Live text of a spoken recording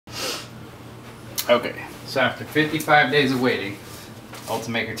Okay, so after 55 days of waiting,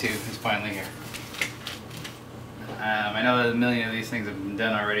 Ultimaker 2 is finally here. I know that a million of these things have been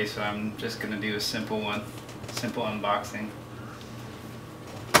done already, so I'm just going to do a simple one, simple unboxing.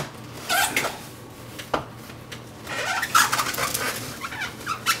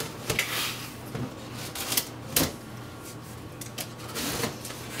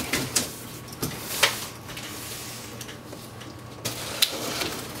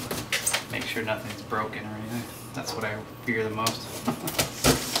 Make sure nothing's broken or anything. That's what I fear the most.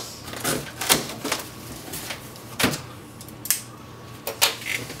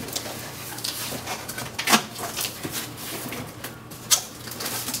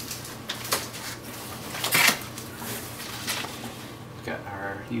 Got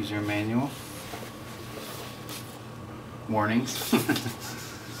our user manual. Warnings.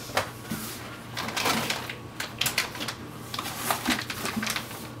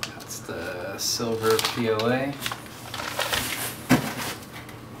 That's the silver PLA.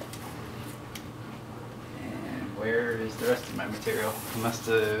 And where is the rest of my material? It must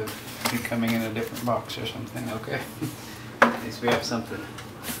have been coming in a different box or something. Okay. At least we have something.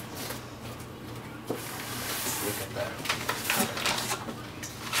 Let's look at that.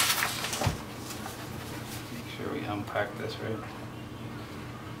 We unpack this right.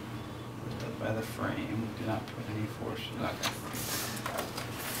 Lift up by the frame. Do not put any force. Okay.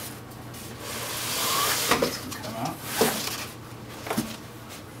 These can come out.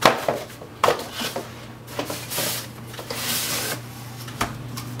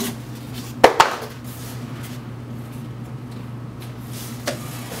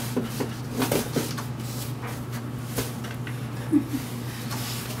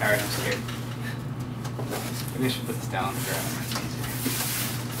 Alright, I'm scared. Maybe I should put this down on the ground. It's easier.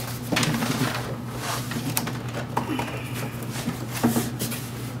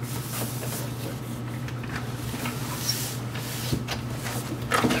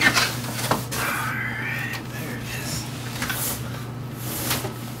 Alright, there it is.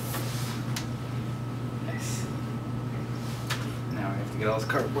 Nice. Now we have to get all this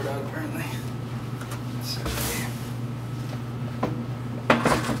cardboard out apparently. So,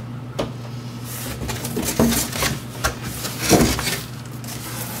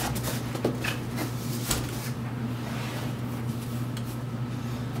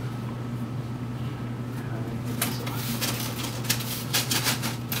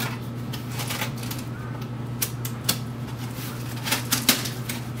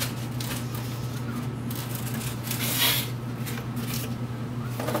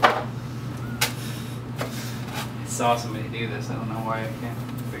 I saw somebody do this. I don't know why I can't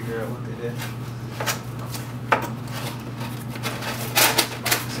figure out what they did.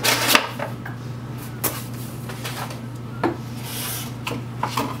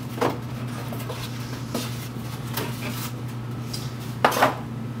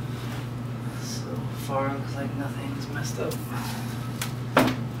 So far, it looks like nothing's messed up.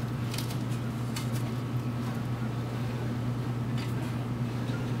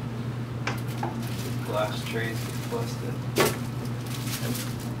 Glass trays get busted.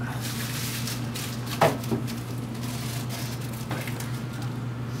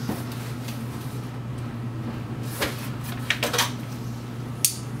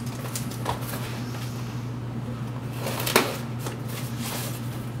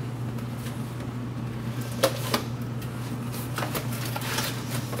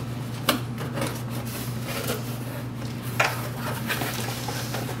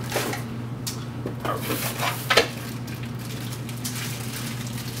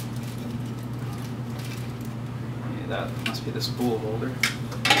 Yeah, that must be the spool holder.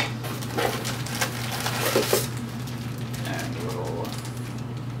 And a little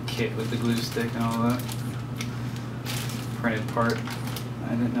kit with the glue stick and all that. Printed part. I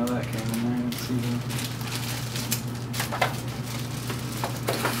didn't know that came in there. Let's see.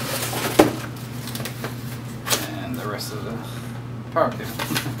 And the rest of the power cable.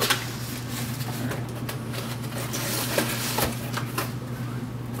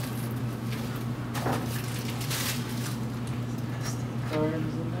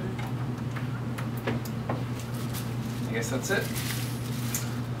 I guess that's it.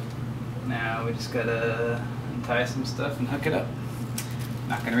 Now we just gotta untie some stuff and hook it up.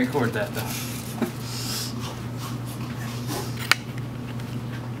 Not gonna record that though.